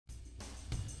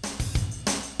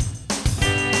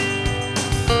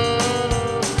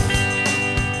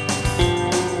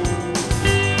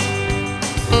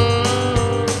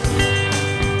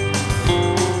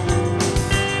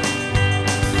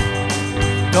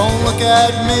Don't look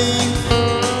at me,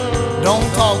 don't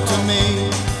talk to me,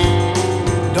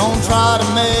 don't try to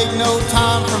make no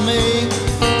time for me.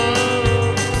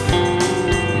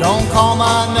 Don't call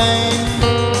my name,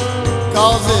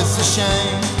 'cause it's a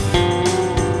shame.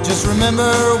 Just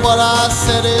remember what I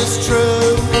said is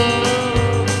true,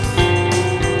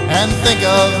 and think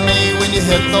of me when you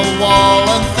hit the wall,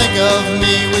 and think of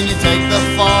me when you take the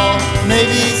fall.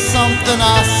 Maybe something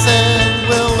I said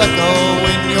will echo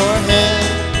in your head.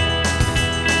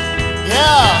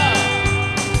 Yeah.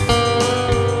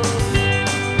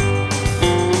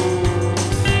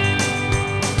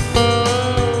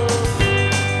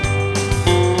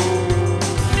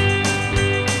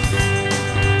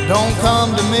 Don't come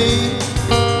to me,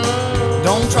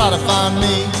 don't try to find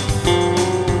me,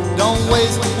 don't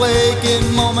waste a waking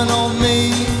moment on me.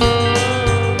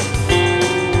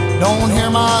 Don't hear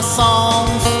my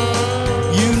songs,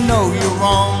 you know you're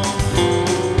wrong.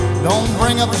 Don't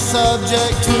bring up the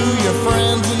subject to your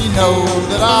friends when you know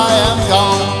that I am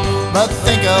gone. But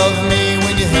think of me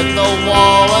when you hit the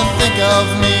wall, and think of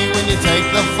me when you take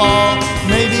the fall.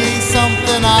 Maybe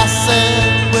something I said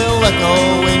will echo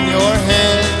in your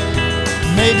head.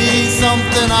 Maybe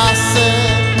something I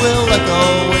said will echo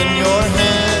in your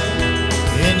head,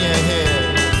 in your head.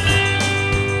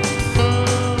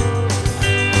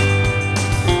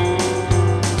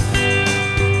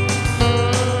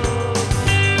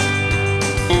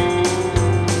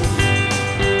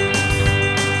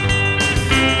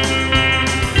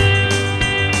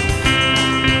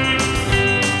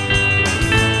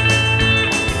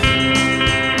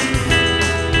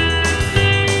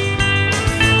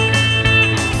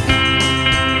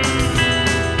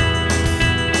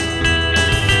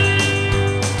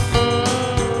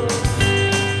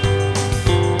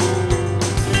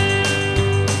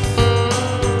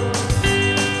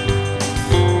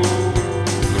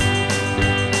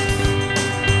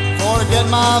 Forget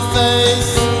my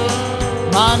face,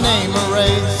 my name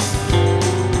erased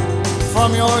from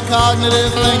your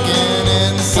cognitive thinking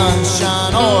in the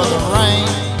sunshine or the rain.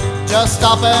 Just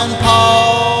stop and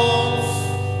pause.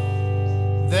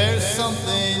 There's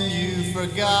something you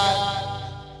forgot,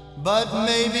 but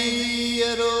maybe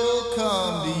it'll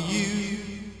come to you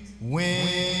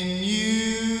when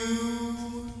you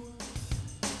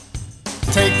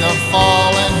take the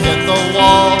fall and hit the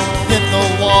wall, hit the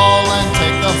wall and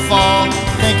take the fall.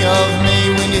 Think of me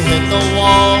when you hit the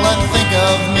wall, and think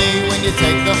of me when you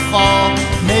take the fall.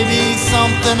 Maybe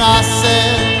something I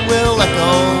said will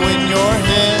echo in your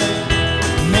head.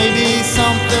 Maybe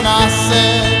something I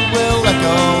said will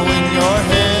echo